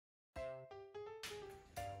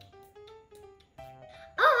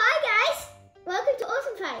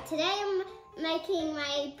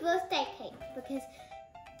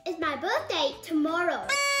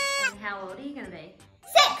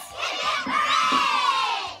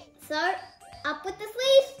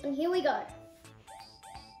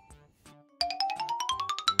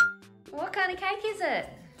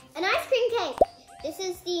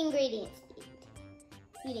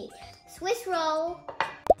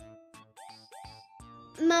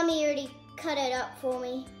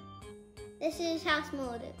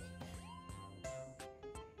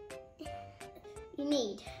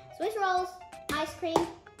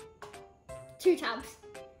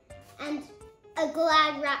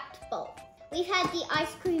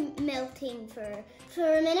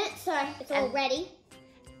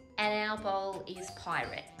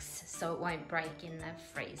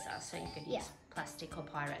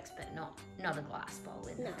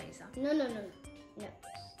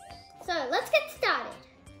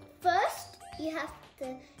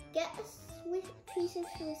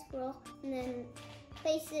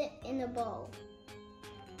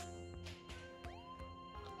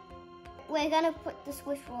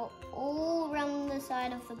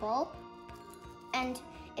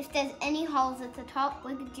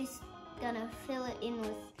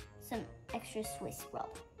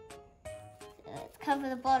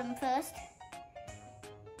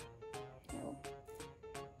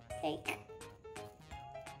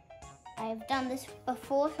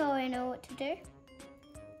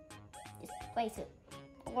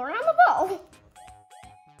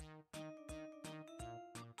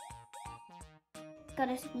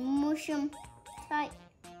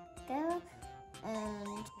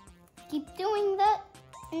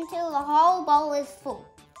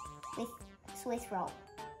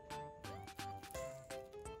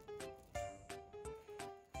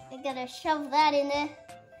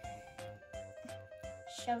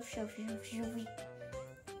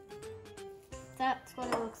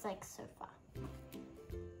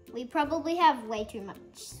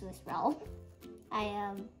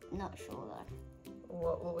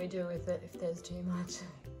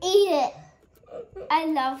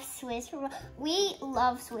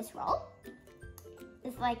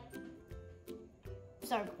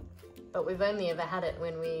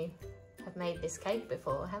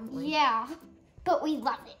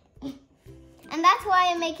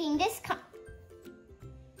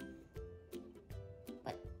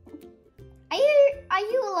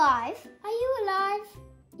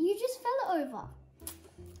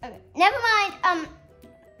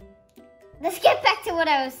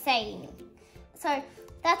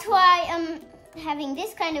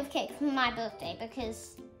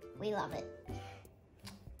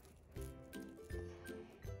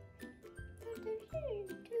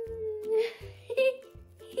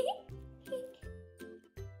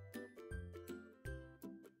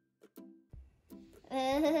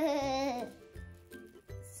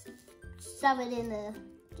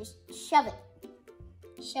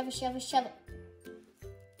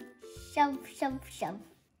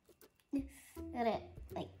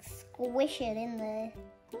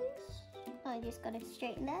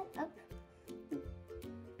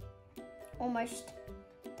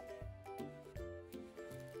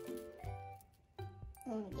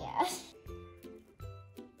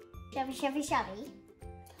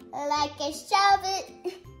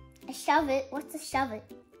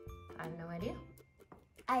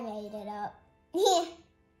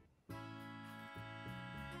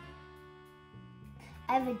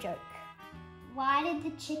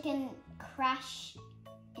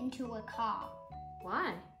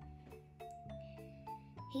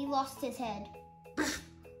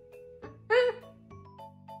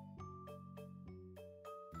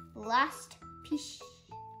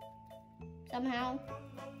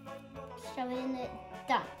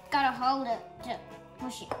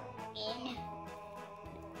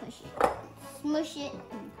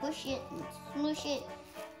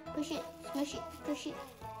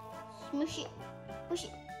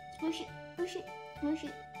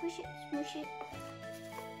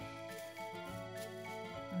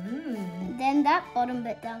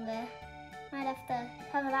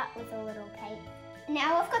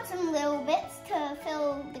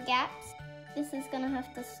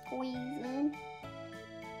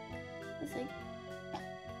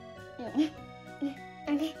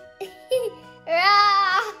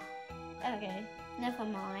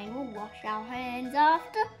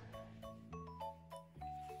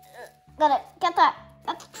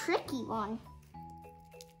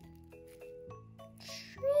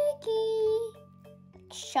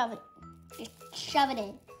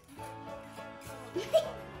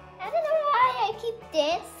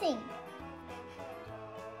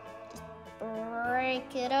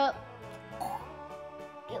break it up.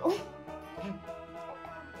 Ew.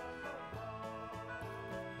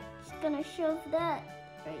 Just gonna shove that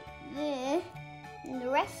right there, and the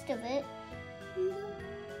rest of it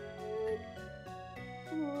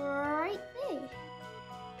right there.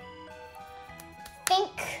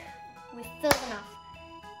 Think we filled enough.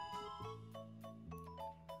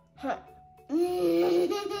 Huh.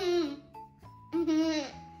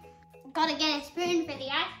 Gotta get a spoon for the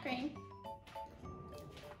ice cream.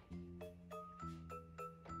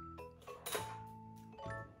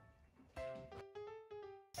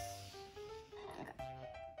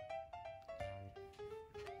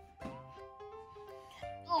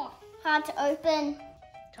 Oh, hard to open.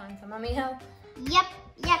 Time for mummy help. Yep.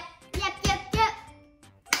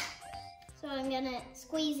 So I'm gonna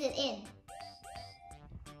squeeze it in.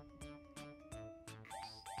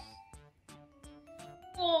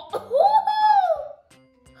 Oh.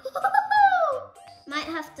 Might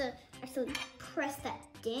have to actually press that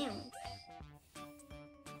down.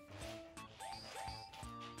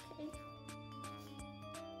 Okay.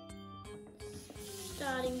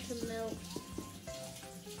 Starting to melt.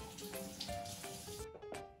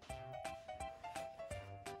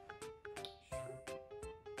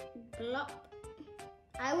 Blop.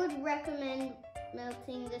 I would recommend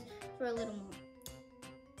melting this for a little more.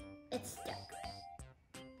 It's stuck.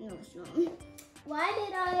 No, it's not. Why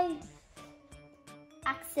did I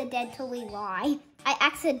accidentally lie? I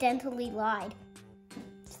accidentally lied.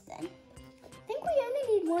 Just then. I think we only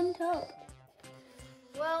need 1 tub.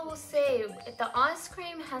 Well, we'll see. The ice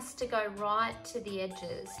cream has to go right to the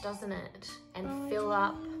edges, doesn't it? And fill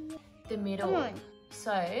up the middle. Come on.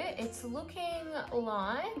 So it's looking like Come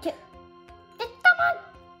on.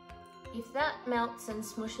 if that melts and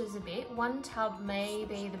smushes a bit, 1 tub may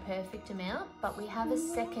be the perfect amount, but we have a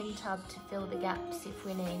second tub to fill the gaps if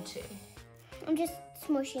we need to. I'm just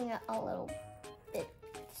smushing it a little bit.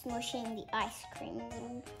 Smushing the ice cream.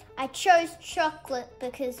 I chose chocolate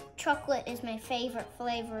because chocolate is my favorite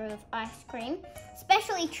flavor of ice cream,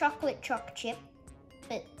 especially chocolate choc chip.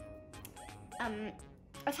 But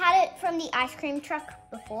I've had it from the ice cream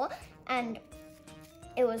truck before and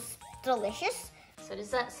it was delicious. So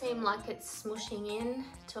does that seem like it's smushing in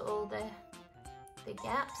to all the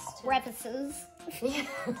gaps? Crevices. Yeah,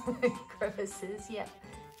 crevices, yeah.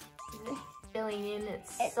 Filling in,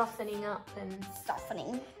 it's softening up and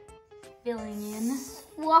Softening. filling in.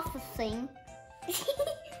 Swaffing.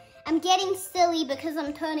 I'm getting silly because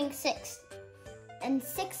I'm turning 6. And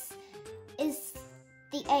 6 is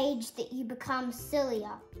the age that you become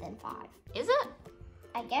sillier than 5. Is it?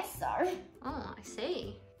 I guess so. Oh, I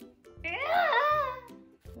see.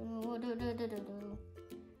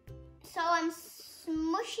 So I'm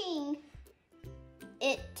smushing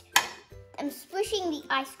it. I'm smushing the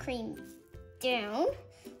ice cream down.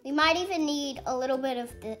 We might even need a little bit of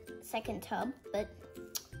the second tub, but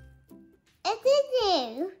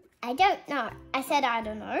I don't know. I said I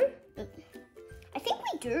don't know, but I think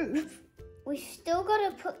we do. We still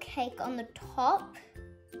gotta put cake on the top.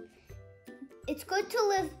 It's good to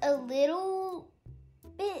leave a little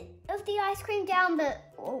bit of the ice cream down, but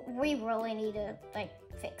we really need to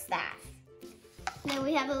fix that. Now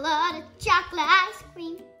we have a lot of chocolate ice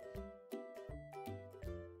cream.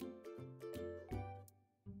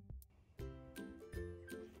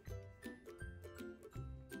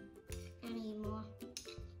 I need more.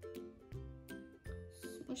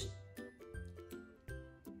 Smush.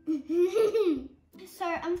 So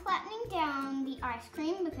I'm flattening down the ice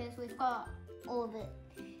cream because we've got all of it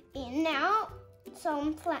in now. So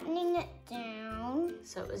I'm flattening it down.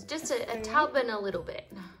 So it was just a tub and a little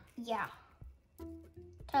bit. Yeah.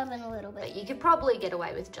 Tub and a little bit. But you could probably get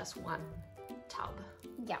away with just 1 tub.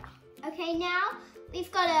 Yeah. Okay, now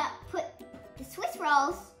we've got to put the Swiss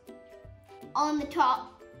rolls on the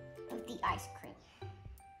top of the ice cream.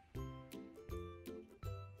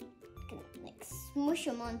 Gonna smush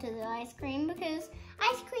them onto the ice cream because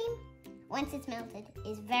ice cream, once it's melted,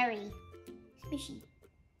 is very squishy.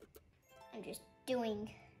 I'm just doing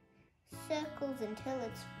circles until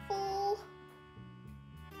it's full.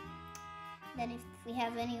 Then if we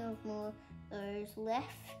have any more of those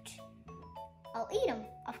left, I'll eat them,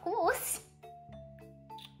 of course.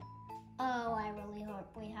 Oh, I really hope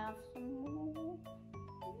we have some more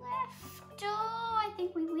left. Oh, I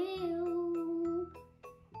think we will.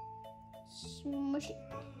 Smush it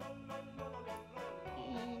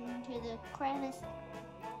into the crevice.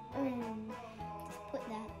 Just put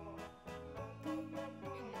that.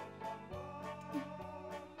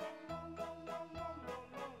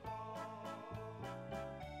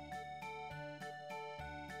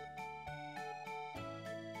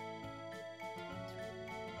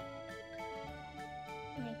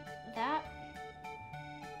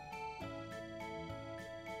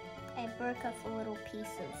 broke off little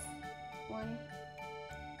pieces. One.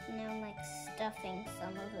 Now I'm like stuffing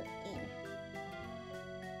some of it in.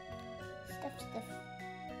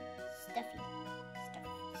 Stuffy.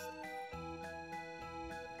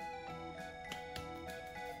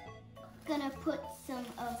 Gonna put some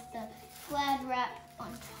of the glad wrap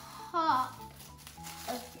on top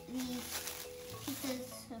of these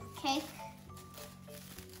pieces of cake.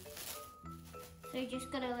 So you're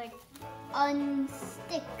just gonna like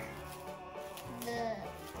unstick the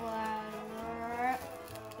glad wrap.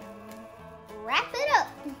 Wrap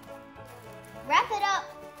it up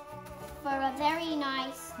for a very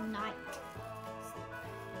nice night.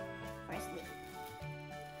 For a sleep.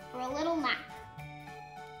 For a little nap.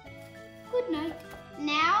 Good night.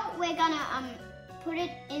 Now we're gonna put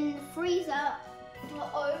it in the freezer for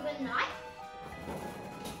overnight.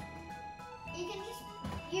 You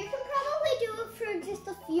can probably do it for just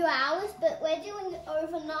a few hours, but we're doing it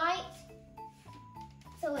overnight.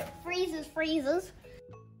 So it freezes.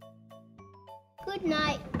 Good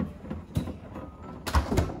night.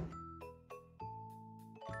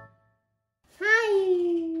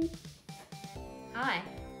 Hi. Hi.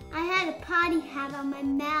 I had a party hat on my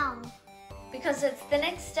mouth. Because it's the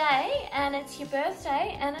next day and it's your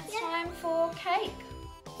birthday and it's time for cake.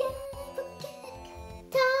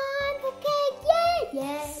 Time for cake,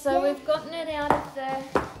 yeah. So we've gotten it out of the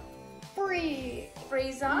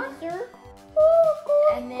freezer.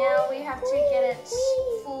 And now we have to get it,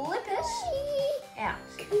 flip it out.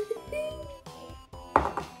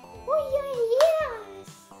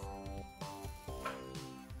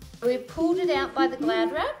 We pulled it out by the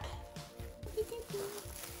glad wrap.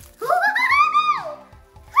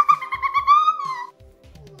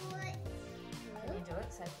 Can you do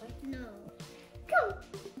it safely? No.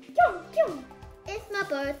 Come. It's my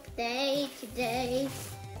birthday today.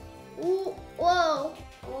 Ooh, whoa.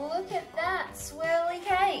 Look at that swirly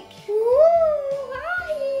cake. Ooh,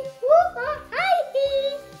 hi. Ooh, hi.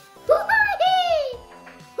 Ooh, hi.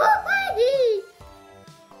 Ooh, hi.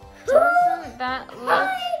 Doesn't that look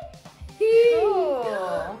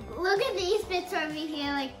cool? Look at these bits over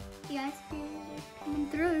here, like the ice cream is coming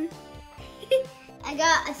through. I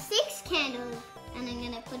got a 6 candle, and I'm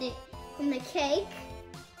gonna put it in the cake.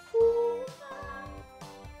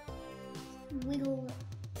 Wiggle.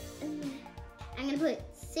 I'm gonna put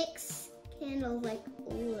 6 candles like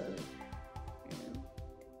all over.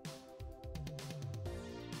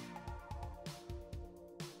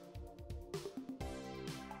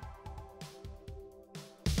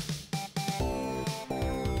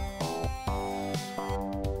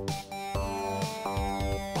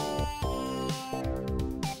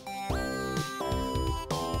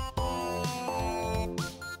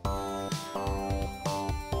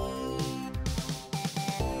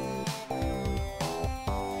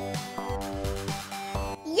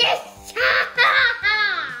 Yes!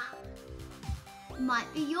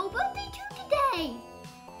 Might be your birthday too today.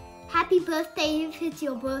 Happy birthday if it's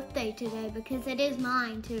your birthday today, because it is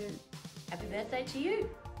mine too. Happy birthday to you.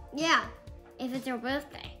 Yeah, if it's your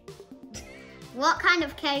birthday. What kind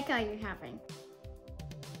of cake are you having?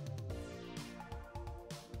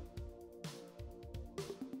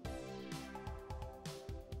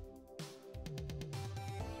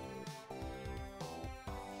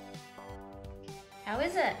 How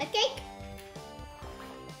is it? A cake?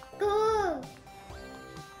 Good.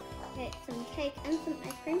 Okay, some cake and some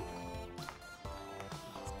ice cream.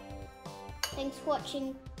 Thanks for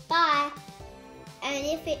watching. Bye. And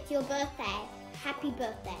if it's your birthday, happy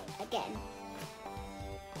birthday again.